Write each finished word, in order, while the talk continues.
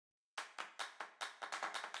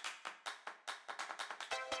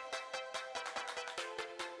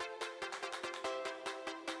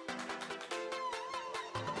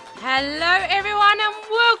Hello everyone and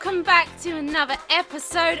welcome back to another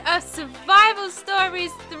episode of Survival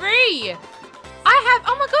Stories 3.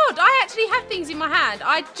 Oh my god, I actually have things in my hand.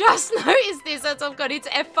 I just noticed this as I've gone into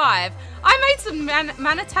F5. I made some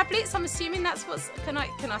mana tablets. I'm assuming that's what's, can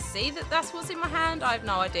I see that that's what's in my hand? I have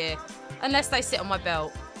no idea. Unless they sit on my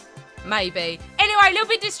belt. Maybe. Anyway, a little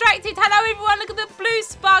bit distracted. Hello everyone, look at the blue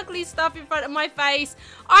sparkly stuff in front of my face.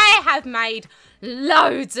 I have made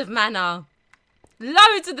loads of mana.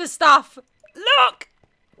 Loads of the stuff. Look,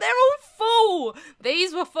 they're all full.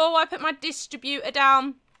 These were full. I put my distributor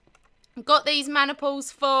down. Got these mana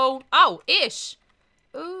pools full. Oh, ish.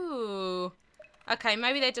 Ooh. Okay,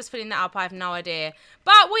 maybe they're just filling that up. I have no idea.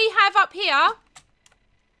 But we have up here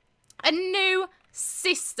a new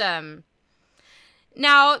system.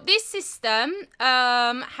 Now, this system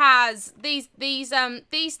has these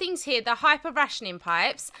things here, the hyper rationing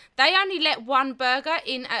pipes. They only let one burger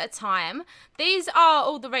in at a time. These are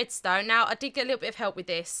all the redstone. Now, I did get a little bit of help with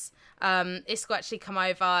this. Isco actually come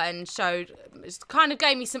over and kind of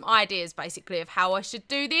gave me some ideas, basically, of how I should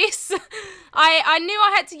do this. I knew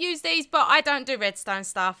I had to use these, but I don't do redstone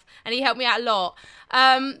stuff, and he helped me out a lot.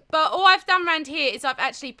 But all I've done around here is I've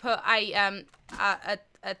actually put a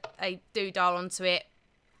doodle onto it.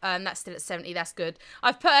 That's still at 70. That's good.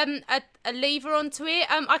 I've put a lever onto it.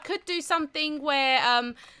 I could do something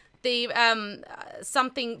where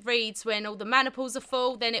something reads when all the mana pools are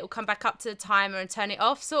full, then it will come back up to the timer and turn it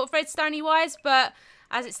off, sort of redstone-y wise. But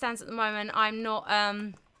as it stands at the moment, I'm not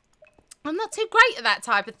too great at that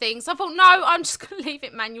type of thing. So I thought, no, I'm just going to leave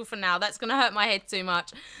it manual for now. That's going to hurt my head too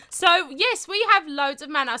much. So yes, we have loads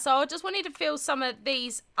of mana. So I just wanted to fill some of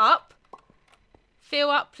these up.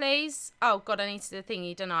 Fill up, please. Oh, God, I need to do the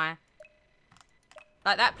thingy, don't I?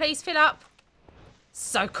 Like that, please, fill up.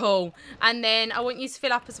 So cool. And then I want you to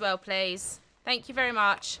fill up as well, please. Thank you very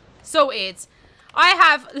much. Sorted.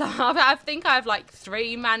 I think I have like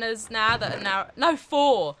 3 manas now that are now... No,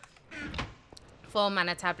 4. 4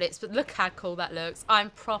 mana tablets. But look how cool that looks.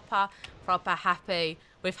 I'm proper happy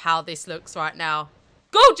with how this looks right now.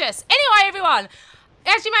 Gorgeous. Anyway, everyone...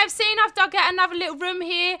 As you may have seen, I've dug out another little room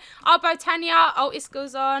here. Our Botania. Oh,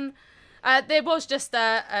 Isco's on. There was just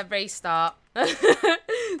a restart.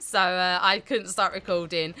 So I couldn't start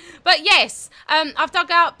recording. But yes, I've dug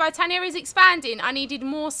out. Botania is expanding. I needed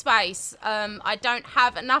more space. I don't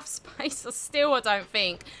have enough space still, I don't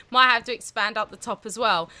think. Might have to expand up the top as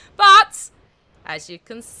well. But, as you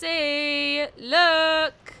can see,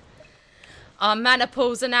 look. Our mana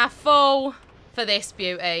pools are now full for this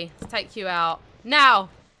beauty. Let's take you out. Now,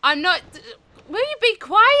 I'm not... Will you be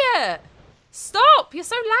quiet? Stop! You're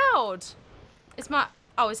so loud. Is my...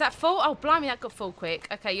 Oh, is that full? Oh, blimey, that got full quick.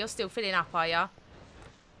 Okay, you're still filling up, are you?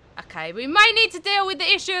 Okay, we may need to deal with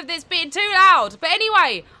the issue of this being too loud. But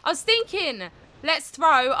anyway, I was thinking, let's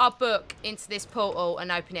throw our book into this portal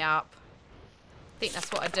and open it up. I think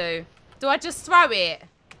that's what I do. Do I just throw it?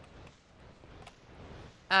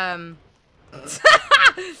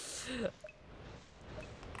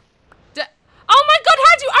 Oh my god,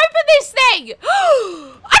 how'd you open this thing?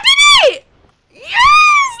 I did it!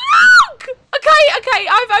 Yes, look! Okay,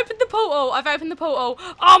 I've opened the portal.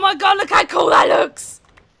 Oh my god, look how cool that looks.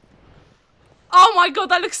 Oh my god,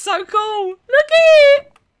 that looks so cool. Look at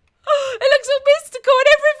it. It looks all mystical and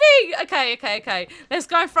everything. Okay. Let's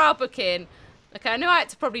go and throw our book in. Okay, I knew I had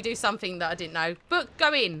to probably do something that I didn't know. Book,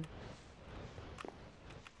 go in.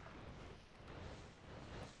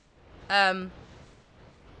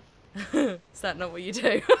 Is that not what you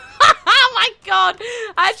do? Oh my god!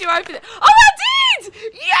 How'd you open it? Oh, I did!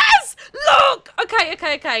 Yes! Look!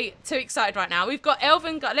 Okay. Too excited right now. We've got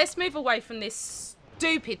Elven Guard. Let's move away from this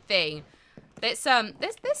stupid thing. Let's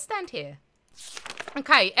stand here.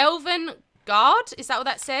 Okay, Elven Guard. Is that what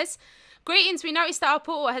that says? Greetings, we noticed that our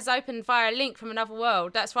portal has opened via a link from another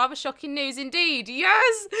world. That's rather shocking news indeed.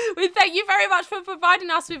 Yes! We thank you very much for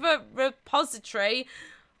providing us with a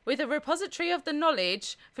repository of the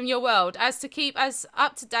knowledge from your world, as to keep us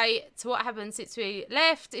up to date to what happened since we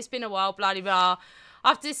left. It's been a while, blah, blah, blah.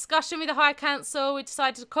 After discussion with the High Council, we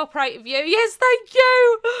decided to cooperate with you. Yes, thank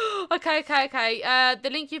you! Okay. The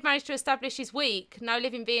link you've managed to establish is weak. No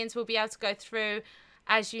living beings will be able to go through,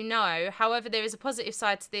 as you know. However, there is a positive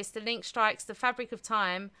side to this. The link strikes the fabric of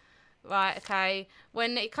time. Right, okay.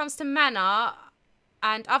 When it comes to mana...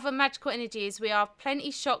 and other magical energies, we are plenty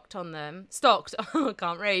stocked on them. Stocked. I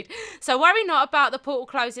can't read. So worry not about the portal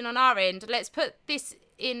closing on our end. Let's put this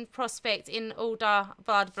in prospect in order,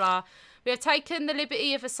 blah, blah. We have taken the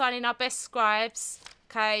liberty of assigning our best scribes.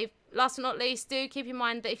 Okay. Last but not least, do keep in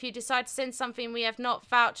mind that if you decide to send something we have not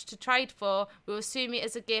vouched to trade for, we'll assume it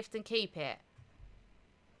as a gift and keep it.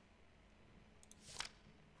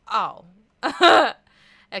 Oh.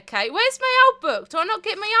 Okay, where's my old book? Do I not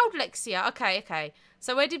get my old Lexia? Okay, okay.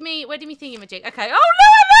 So where did me thingy-majig? Okay. Oh,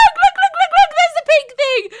 look, there's the pink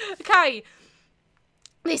thing. Okay.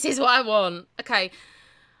 This is what I want. Okay.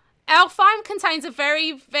 Alfheim contains a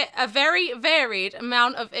very varied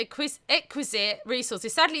amount of exquisite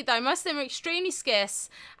resources. Sadly, though, most of them are extremely scarce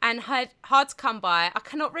and hard to come by. I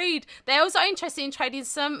cannot read. They're also interested in trading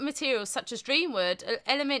some materials such as dreamwood,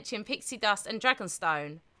 elementium, pixie dust, and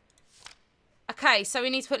dragonstone. Okay, so we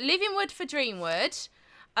need to put living wood for dreamwood.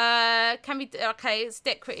 Can we... Okay, it's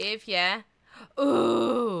decorative, yeah.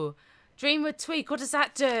 Ooh, dreamwood twig. What does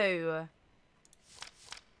that do?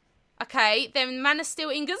 Okay, then mana steel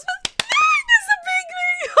ingots. There's the pink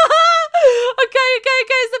thing. Okay,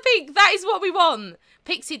 it's the pink. That is what we want.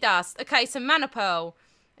 Pixie dust. Okay, so mana pearl.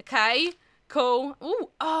 Okay, cool. Ooh,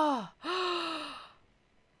 oh. Oh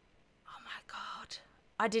my god.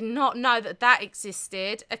 I did not know that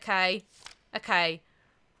existed. Okay, okay,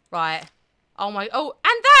 right. Oh my, oh,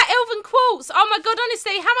 and that elven quartz. Oh my god,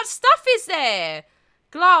 honestly, how much stuff is there?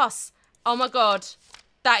 Glass. Oh my god,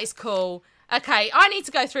 that is cool. Okay, I need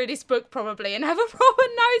to go through this book probably and have a proper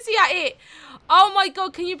nosy at it. Oh my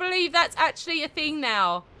god, can you believe that's actually a thing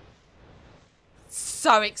now?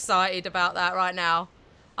 So excited about that right now.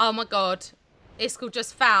 Oh my god. Iskall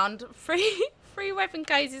just found free weapon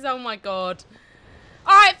cases. Oh my god.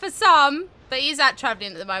 Alright, for some, but he's out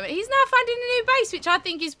travelling at the moment. He's now finding a new base, which I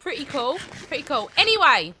think is pretty cool. Pretty cool.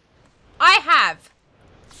 Anyway,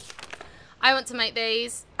 I want to make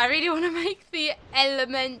these. I really want to make the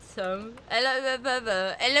elementium.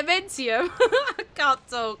 Elementium. I can't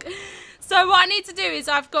talk. So what I need to do is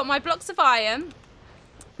I've got my blocks of iron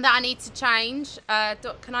that I need to change.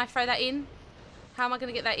 Can I throw that in? How am I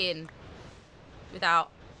going to get that in? Without...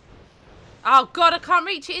 Oh, God, I can't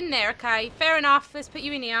reach it in there. Okay, fair enough. Let's put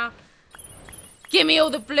you in here. Give me all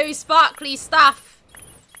the blue sparkly stuff.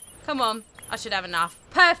 Come on. I should have enough.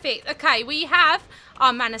 Perfect. Okay, we have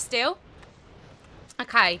our mana steel.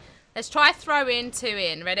 Okay, let's try throwing 2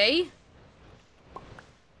 in. Ready?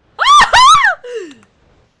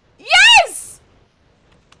 Yes!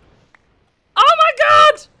 Oh my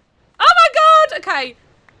god! Oh my god! Okay,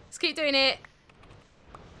 let's keep doing it.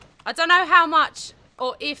 I don't know how much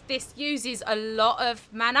or if this uses a lot of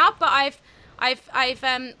mana, but I've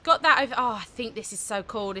got that over. Oh, I think this is so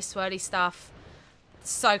cool. This swirly stuff,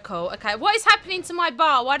 so cool. Okay, what is happening to my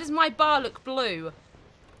bar? Why does my bar look blue?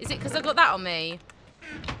 Is it because I got that on me?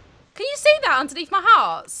 Can you see that underneath my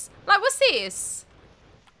hearts? Like, what's this?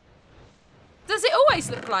 Does it always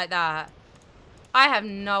look like that? I have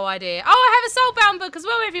no idea. Oh, I have a soulbound book as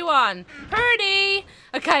well, everyone. Pretty.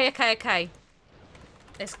 Okay.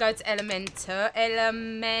 Let's go to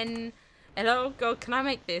Oh, God, can I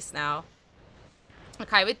make this now?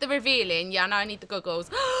 Okay, with the revealing. Yeah, I know I need the goggles.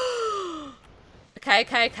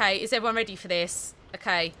 Okay. Is everyone ready for this?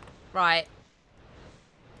 Okay, right.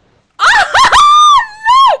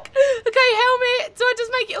 Okay, helmet. Do I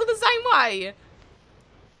just make it all the same way?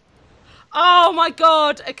 Oh my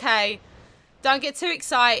god. Okay. Don't get too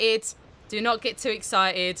excited. Do not get too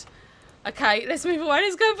excited. Okay, let's move away.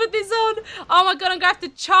 Let's go put this on. Oh my god, I'm gonna have to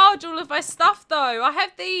charge all of my stuff though. I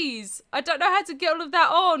have these. I don't know how to get all of that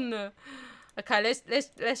on. Okay,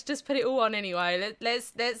 let's just put it all on anyway.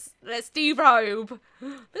 Let's derobe.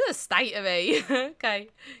 Look at the state of me. Okay,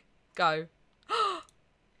 go. Oh.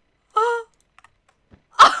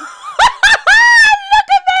 Look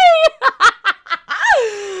at me!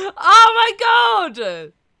 Oh my god!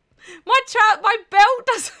 My belt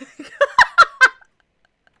doesn't.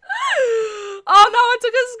 Oh no! I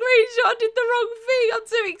took a screenshot. I did the wrong thing. I'm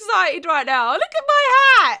too excited right now. Look at my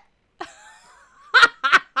hat.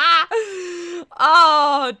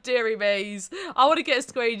 Oh dearie me's. I want to get a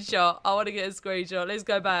screenshot. Let's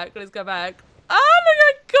go back. Oh, look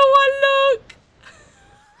how cool I look.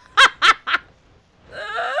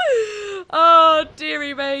 Oh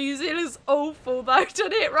dearie me's, it looks awful though,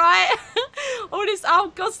 doesn't it? Right? All this.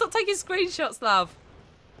 Oh god, stop taking screenshots, love.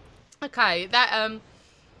 Okay, that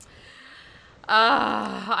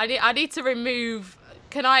I need to remove.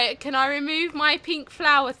 Can I remove my pink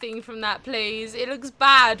flower thing from that, please? It looks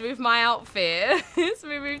bad with my outfit. Let's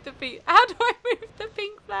remove the pink. How do I remove the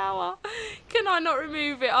pink flower? Can I not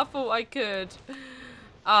remove it? I thought I could.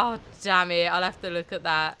 Oh damn it! I'll have to look at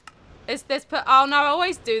that. Let's put. Oh no! I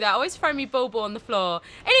always do that. I always throw me ball on the floor.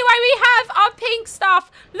 Anyway, we have our pink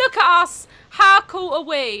stuff. Look at us. How cool are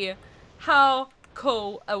we? How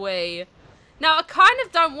cool are we? Now I kind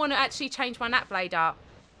of don't want to actually change my nap blade up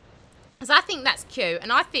because I think that's cute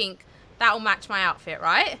and I think that will match my outfit,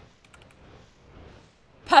 right?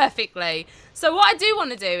 perfectly. So what I do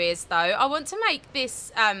want to do is, though, I want to make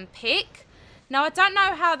this pick. Now, I don't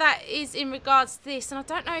know how that is in regards to this, and I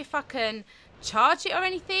don't know if I can charge it or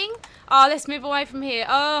anything. Oh, let's move away from here.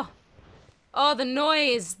 Oh, the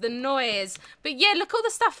noise, the noise. But yeah, look, all the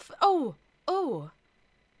stuff. Oh,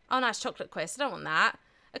 nice chocolate quest. I don't want that.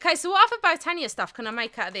 Okay, so what other Botania stuff can I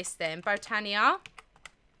make out of this then? Botania.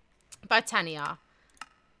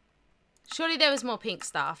 Surely there was more pink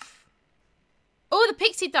stuff. Oh, the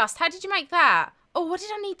pixie dust. How did you make that? Oh, what did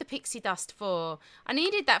I need the pixie dust for? I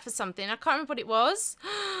needed that for something. I can't remember what it was.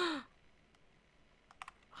 Oh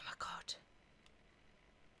my god.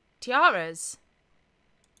 Tiaras.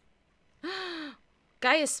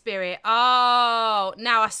 Gaia Spirit. Oh,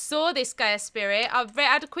 now I saw this Gaia Spirit. I've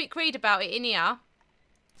had a quick read about it in here.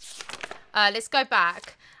 Let's go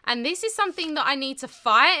back. And this is something that I need to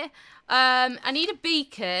fight. I need a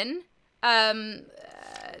beacon.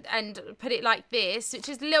 And put it like this, which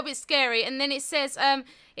is a little bit scary. And then it says,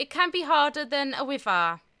 it can be harder than a wither.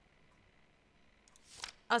 I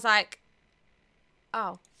was like,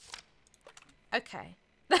 oh, okay.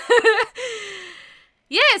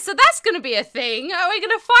 Yeah, so that's going to be a thing. We're going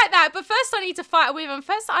to fight that. But first I need to fight a wither. And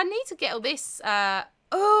first I need to get all this.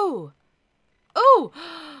 Oh.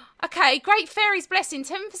 Okay, Great Fairy's Blessing.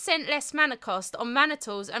 10% less mana cost on mana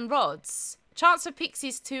tools and rods. Chance for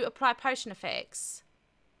pixies to apply potion effects.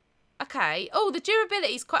 Okay. Oh, the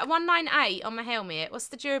durability is quite 198 on my helmet. What's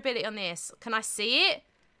the durability on this? Can I see it?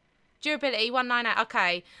 Durability 198.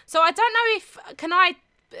 Okay. So I don't know if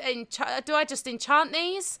do I just enchant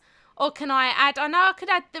these, or can I add? I know I could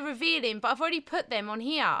add the revealing, but I've already put them on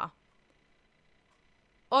here.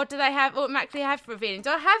 Or do they have automatically have revealing? Do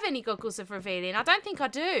I have any goggles of revealing? I don't think I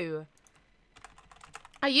do.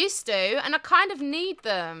 I used to, and I kind of need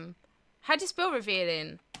them. How do you spell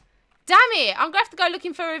revealing? Damn it! I'm going to have to go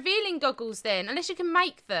looking for revealing goggles then. Unless you can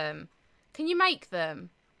make them. Can you make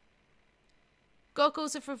them?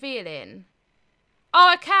 Goggles of revealing. Oh,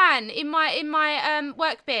 I can. In my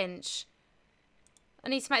workbench. I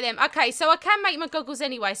need to make them. Okay, so I can make my goggles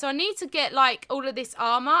anyway. So I need to get, like, all of this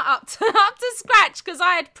armor up to scratch. Because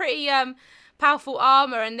I had pretty powerful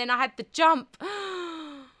armor. And then I had the jump.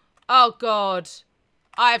 Oh, God.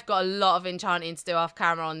 I've got a lot of enchanting to do off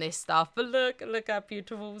camera on this stuff. But look how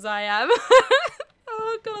beautiful I am.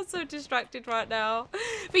 Oh, God, I'm so distracted right now.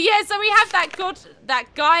 But yeah, so we have that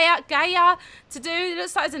Gaia to do. It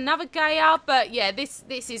looks like there's another Gaia. But yeah, this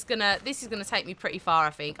is gonna take me pretty far, I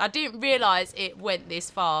think. I didn't realise it went this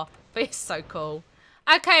far. But it's so cool.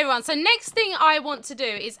 Okay, everyone, so next thing I want to do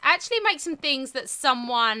is actually make some things that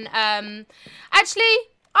someone... actually,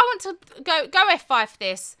 I want to go F5 for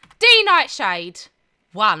this. D Nightshade.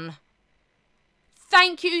 1.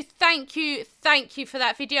 Thank you for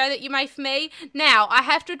that video that you made for me. Now, I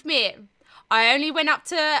have to admit, I only went up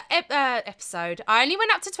to I only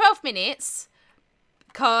went up to 12 minutes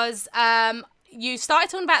because you started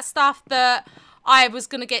talking about stuff that I was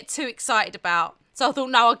going to get too excited about. So I thought,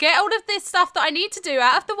 no, I'll get all of this stuff that I need to do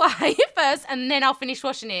out of the way first, and then I'll finish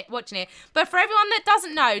watching it. But for everyone that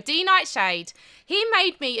doesn't know, D Nightshade, he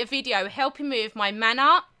made me a video helping me with my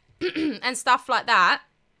mana and stuff like that.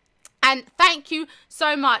 And thank you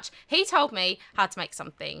so much. He told me how to make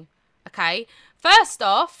something. Okay. First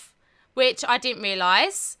off, which I didn't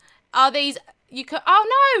realise, are these... You could... Oh,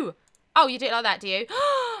 no. Oh, you do it like that, do you? Okay,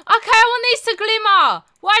 I want these to glimmer.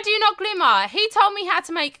 Why do you not glimmer? He told me how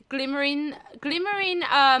to make glimmering...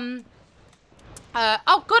 oh,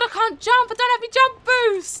 God, I can't jump. I don't have my jump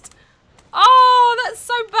boost. Oh, that's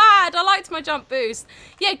so bad. I liked my jump boost.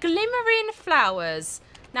 Yeah, glimmering flowers.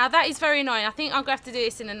 Now, that is very annoying. I think I'm going to have to do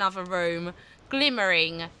this in another room.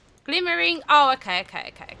 Glimmering. Oh, okay.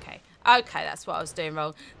 Okay, that's what I was doing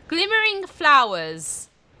wrong. Glimmering flowers.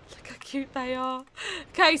 Look how cute they are.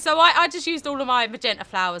 Okay, so I just used all of my magenta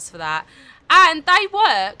flowers for that. And they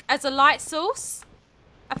work as a light source,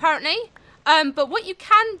 apparently. But what you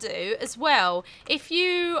can do as well, if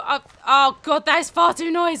you... oh, God, that is far too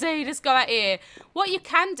noisy. Let's go out here. What you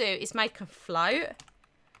can do is make them float.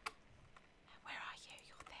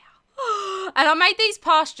 And I made these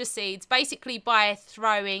pasture seeds basically by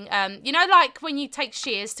throwing, you know, like when you take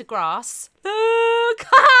shears to grass. Look!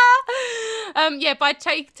 Yeah, by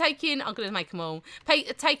taking, I'm going to make them all.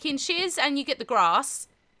 Taking shears and you get the grass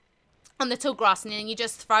on the tall grass and then you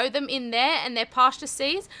just throw them in there and they're pasture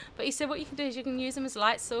seeds. But he said what you can do is you can use them as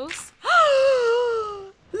light source.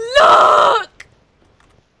 Look!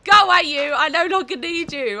 Go away, you. I no longer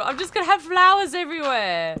need you. I'm just going to have flowers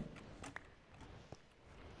everywhere.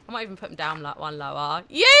 I might even put them down like one lower.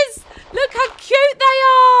 Yes! Look how cute they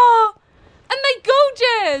are! And they're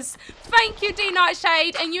ridiculous. Thank you, D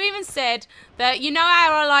Nightshade. And you even said that you know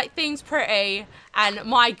how I like things pretty. And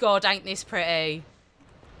my God, ain't this pretty.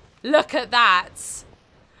 Look at that.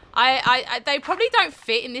 They probably don't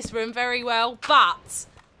fit in this room very well, but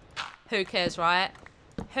who cares, right?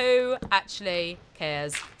 Who actually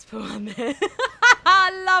cares? Let's put one there.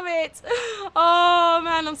 I love it. Oh,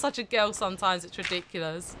 man, I'm such a girl sometimes. It's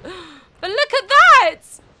ridiculous. But look at that.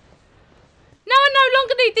 Now I no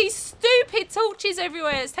longer need these stupid torches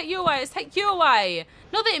everywhere. Let's take you away. Let's take you away.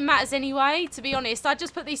 Not that it matters anyway, to be honest. I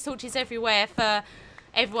just put these torches everywhere for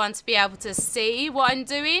everyone to be able to see what I'm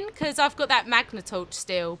doing, because I've got that magna torch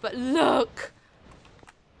still. But look.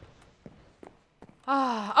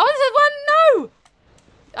 Oh, there's one. No.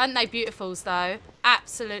 Aren't they beautifuls, though?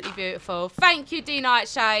 Absolutely beautiful. Thank you, D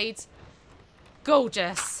Nightshade.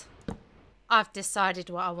 Gorgeous. I've decided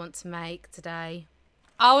what I want to make today.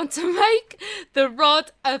 I want to make the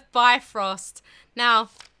Rod of Bifrost. Now,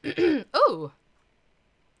 ooh.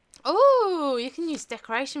 Ooh, you can use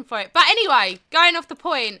decoration for it. But anyway, going off the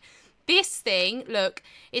point, this thing, look,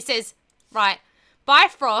 it says, right,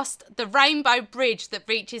 Bifrost, the rainbow bridge that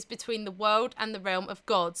reaches between the world and the realm of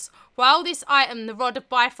gods. While this item, the Rod of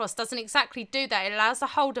Bifrost, doesn't exactly do that, it allows the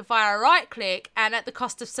holder via a right click and at the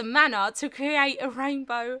cost of some mana to create a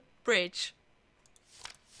rainbow bridge.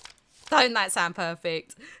 Don't that sound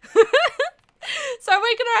perfect? So we're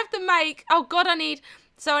going to have to make, oh God, I need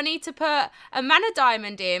to put a mana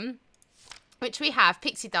diamond in, which we have,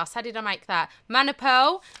 pixie dust, how did I make that? Mana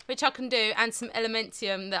pearl, which I can do, and some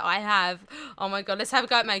elementium that I have. Oh my God, let's have a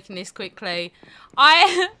go at making this quickly.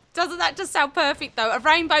 Doesn't that just sound perfect though? A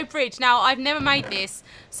rainbow bridge. Now, I've never made this,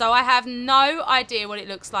 so I have no idea what it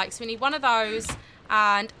looks like. So we need one of those,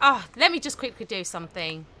 and, oh, let me just quickly do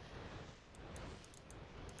something.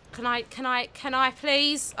 Can I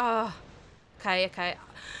please? Oh, okay.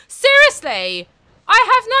 Seriously? I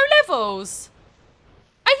have no levels.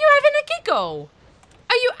 Are you having a giggle?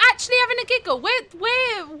 Are you actually having a giggle?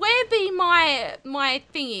 Where be my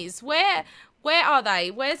thingies? Where are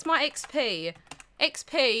they? Where's my XP?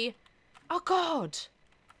 XP. Oh God.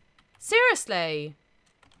 Seriously.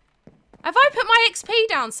 Have I put my XP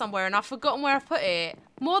down somewhere and I've forgotten where I put it?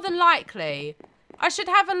 More than likely. I should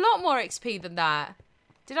have a lot more XP than that.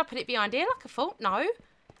 Did I put it behind here like I thought? No.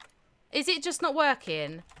 Is it just not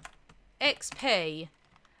working? XP.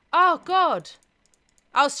 Oh, God.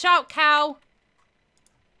 Oh, shout cow.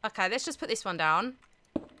 Okay, let's just put this one down.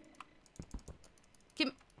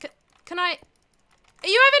 Can I... Are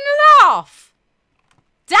you having a laugh?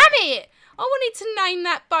 Damn it. I wanted to name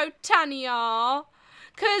that Botania.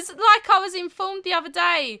 Because, like I was informed the other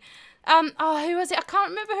day. Oh, who was it? I can't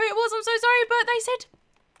remember who it was. I'm so sorry. But they said...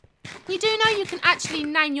 You do know you can actually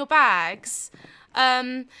name your bags.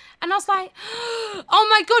 And I was like, oh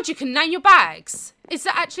my God, you can name your bags. Is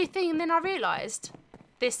that actually a thing? And then I realised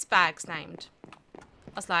this bag's named.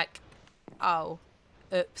 I was like, oh,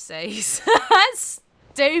 oopsies. That's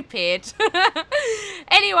stupid.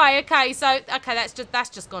 Anyway, okay, so, okay, that's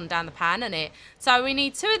just gone down the pan, isn't it? So we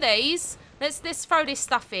need 2 of these. Let's throw this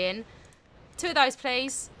stuff in. 2 of those,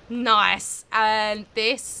 please. Nice. And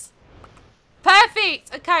this.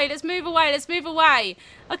 Perfect. Okay, let's move away.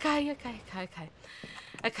 Okay.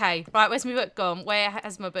 Okay, right, where's my book gone? Where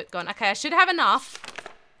has my book gone? Okay, I should have enough.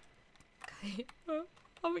 Okay,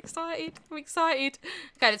 I'm excited.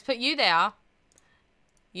 Okay, let's put you there.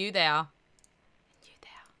 You there.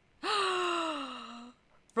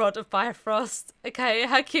 Rod of Bifrost. Okay,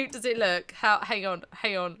 how cute does it look? Hang on.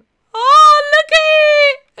 Oh, look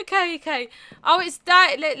at it! Okay. Oh, it's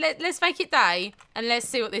day. Let's make it day, and let's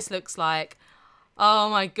see what this looks like. Oh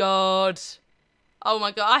my God.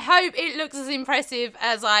 I hope it looks as impressive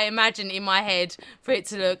as I imagine in my head for it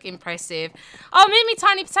to look impressive. Oh, me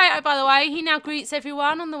tiny potato, by the way. He now greets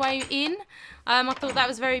everyone on the way in. I thought that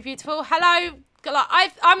was very beautiful. Hello.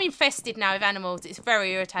 I'm infested now with animals. It's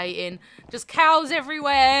very irritating. Just cows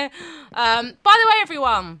everywhere. By the way,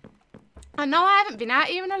 everyone, I know I haven't been out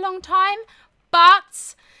here in a long time,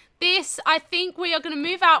 but... This, I think we are going to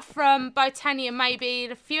move out from Botania maybe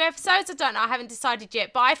in a few episodes. I don't know. I haven't decided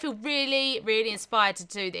yet. But I feel really, really inspired to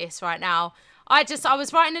do this right now. I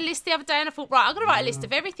was writing a list the other day and I thought, right, I'm going to write a list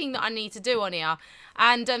of everything that I need to do on here.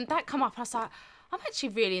 And that come up. I was like, I'm actually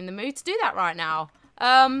really in the mood to do that right now.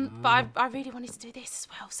 But I really wanted to do this as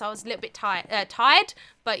well. So I was a little bit tired.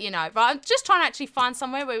 But, you know, right, I'm just trying to actually find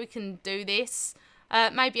somewhere where we can do this.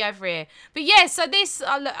 Maybe over here. But yeah, so this,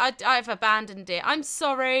 I've abandoned it. I'm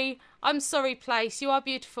sorry, place. You are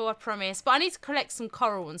beautiful, I promise. But I need to collect some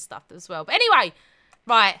coral and stuff as well. But anyway,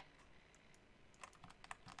 right.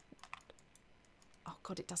 Oh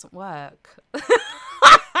God, it doesn't work. What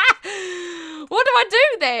do I do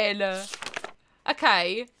do then?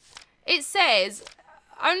 Okay. It says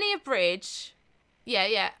only a bridge.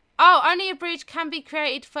 Yeah. Oh, only a bridge can be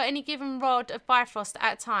created for any given rod of Bifrost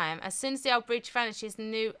at a time. As soon as the old bridge vanishes, a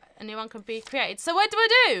new one can be created. So what do I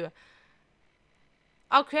do?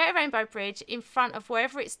 I'll create a rainbow bridge in front of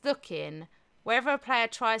wherever it's looking. Wherever a player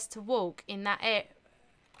tries to walk in that area.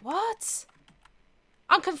 What?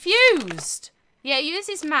 I'm confused. Yeah, it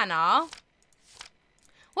uses mana.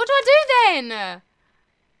 What do I do then?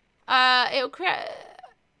 It'll create...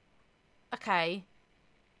 Okay.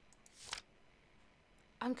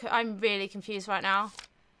 I'm really confused right now.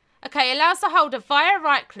 Okay, it allows the holder via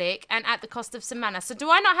right click and at the cost of some mana. So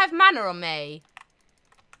do I not have mana on me?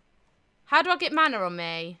 How do I get mana on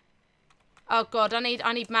me? Oh god, I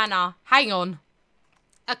need mana. Hang on.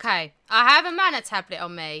 Okay, I have a mana tablet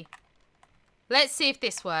on me. Let's see if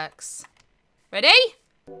this works. Ready?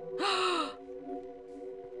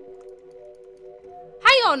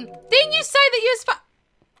 Hang on. Didn't you say that you was...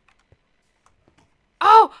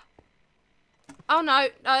 Oh! Oh no. No,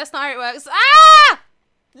 that's not how it works. Ah!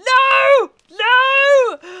 No!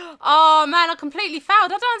 No! Oh man, I completely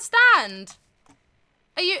failed. I don't understand.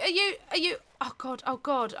 Are you... Oh god,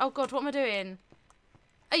 what am I doing?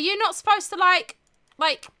 Are you not supposed to like,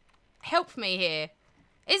 help me here?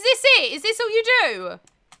 Is this it? Is this all you do?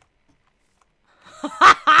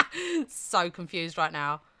 So confused right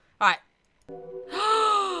now. Right.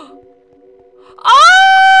 Oh,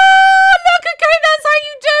 look, okay, that's how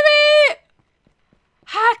you do it.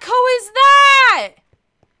 How cool is that?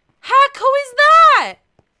 How cool is that?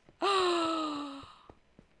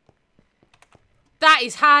 That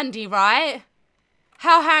is handy, right?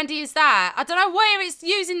 How handy is that? I don't know where it's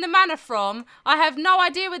using the mana from. I have no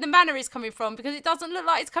idea where the mana is coming from because it doesn't look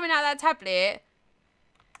like it's coming out of that tablet.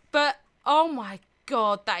 But, oh my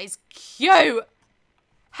god, that is cute.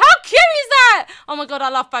 How cute is that? Oh my god, I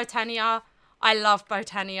love Botania. I love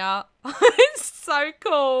Botania. It's so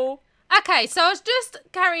cool. Okay, so I was just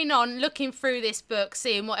carrying on looking through this book,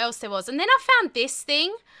 seeing what else there was. And then I found this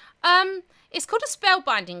thing. It's called a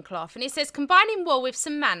spellbinding cloth. And it says combining wool with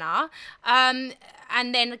some mana. And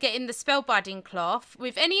then getting the spellbinding cloth.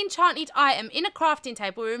 With any enchanted item in a crafting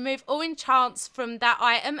table, we remove all enchants from that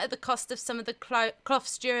item at the cost of some of the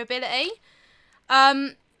cloth's durability.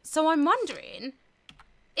 So I'm wondering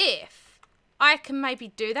if I can maybe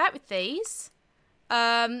do that with these.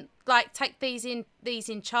 Like take these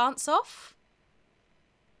enchants off.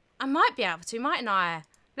 I might be able to, mightn't I?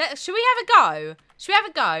 Should we have a go? Should we have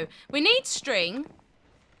a go? We need string.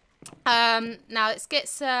 Now let's get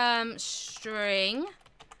some string.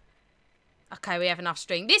 Okay, we have enough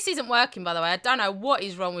string. This isn't working, by the way. I don't know what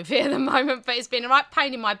is wrong with it at the moment, but it's been a right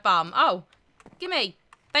pain in my bum. Oh, gimme.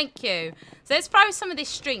 Thank you. So let's throw some of this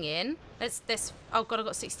string in. Let's. Oh god, I've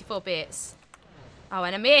got 64 bits. Oh,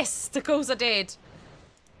 and I missed. Of course I did.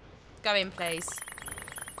 Go in, please.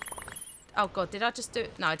 Oh god, did I just do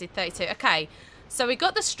it? No, I did 32. Okay, so we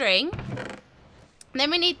got the string. Then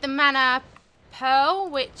we need the mana pearl,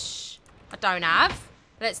 which I don't have.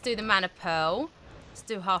 Let's do the mana pearl. Let's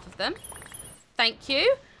do half of them. Thank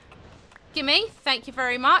you. Gimme. Thank you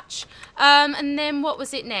very much. And then what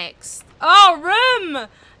was it next? Oh, room!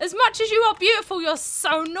 As much as you are beautiful, you're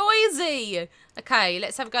so noisy. Okay,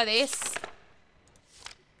 let's have a go at this.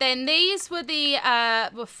 Then these were the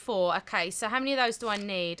were 4. Okay, so how many of those do I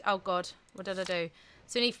need? Oh god, what did I do?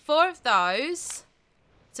 So we need 4 of those.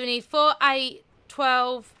 So we need 4, 8,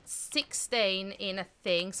 12, 16 in a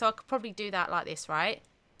thing. So I could probably do that like this, right?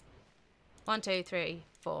 1, 2, 3,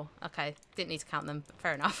 4. Okay, didn't need to count them, but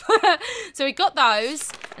fair enough. So we got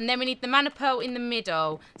those, and then we need the mana pearl in the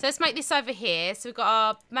middle. So let's make this over here. So we've got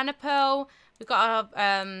our mana pearl. We've got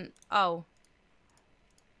our oh.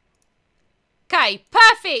 Okay,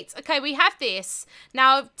 perfect. Okay, we have this.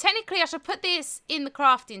 Now, technically, I should put this in the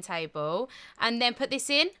crafting table and then put this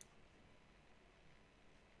in.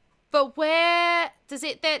 But where does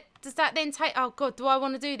it then? Does that then take? Oh god, do I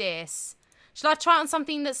want to do this? Shall I try it on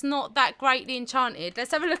something that's not that greatly enchanted?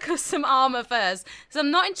 Let's have a look at some armor first, because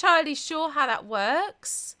I'm not entirely sure how that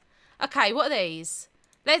works. Okay, what are these?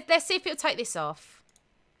 Let's see if it'll take this off.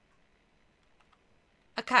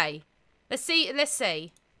 Okay, let's see. Let's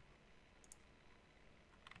see.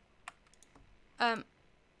 Does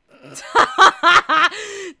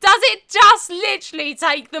it just literally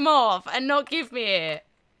take them off and not give me it?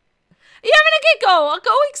 Are you having a giggle? I got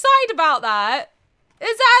all excited about that.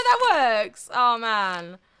 Is that how that works? Oh,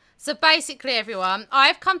 man. So basically, everyone,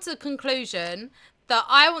 I've come to the conclusion that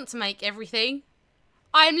I want to make everything.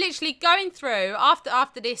 I'm literally going through,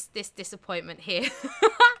 after this disappointment here.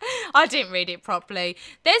 I didn't read it properly.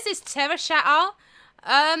 There's this Terra Shatter.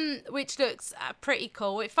 which looks pretty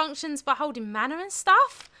cool. It functions by holding mana and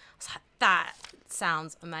stuff. I was like, that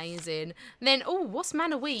sounds amazing. And then, oh, what's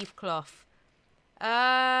mana weave cloth?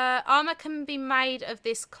 Armor can be made of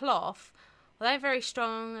this cloth. Well, they're very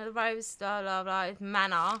strong. The rose, blah, blah, blah.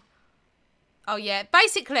 Mana. Oh, yeah.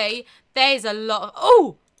 Basically, there's a lot of...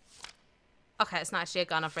 Oh! Okay, it's not actually a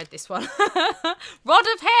gun. I've read this one. Rod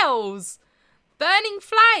of Hells. Burning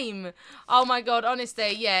Flame. Oh, my God.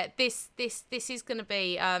 Honestly, yeah. This is going to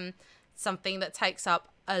be something that takes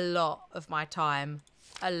up a lot of my time.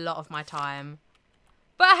 A lot of my time.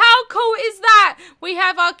 But how cool is that? We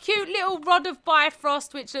have our cute little Rod of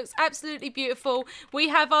Bifrost, which looks absolutely beautiful. We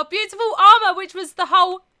have our beautiful armor, which was the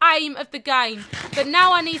whole aim of the game. But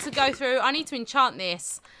now I need to go through. I need to enchant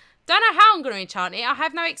this. Don't know how I'm going to enchant it. I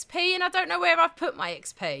have no XP, and I don't know where I've put my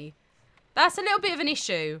XP. That's a little bit of an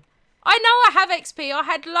issue. I know I have XP. I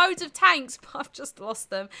had loads of tanks, but I've just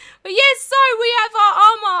lost them. But yes, so we have our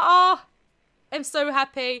armor. Oh, I'm so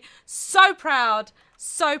happy. So proud.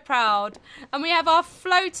 So proud. And we have our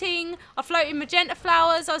floating magenta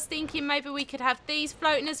flowers. I was thinking maybe we could have these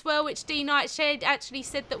floating as well, which D Nightshade actually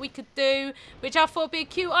said that we could do, which I thought would be a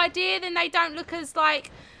cute idea. Then they don't look as like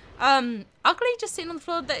ugly just sitting on the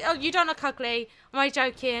floor. Oh, you don't look ugly. Am I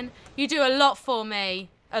joking? You do a lot for me.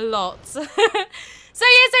 A lot. So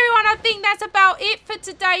yes, everyone, I think that's about it for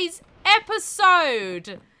today's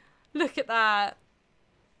episode. Look at that.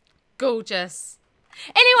 Gorgeous.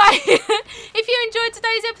 Anyway, if you enjoyed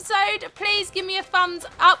today's episode, please give me a thumbs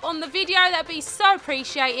up on the video. That'd be so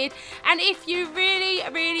appreciated. And if you really,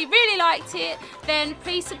 really, really liked it, then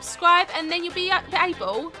please subscribe, and then you'll be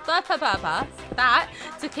able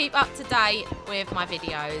to keep up to date with my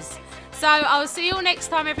videos. So I'll see you all next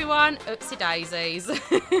time, everyone. Oopsie daisies.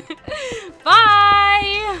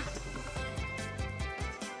 Bye.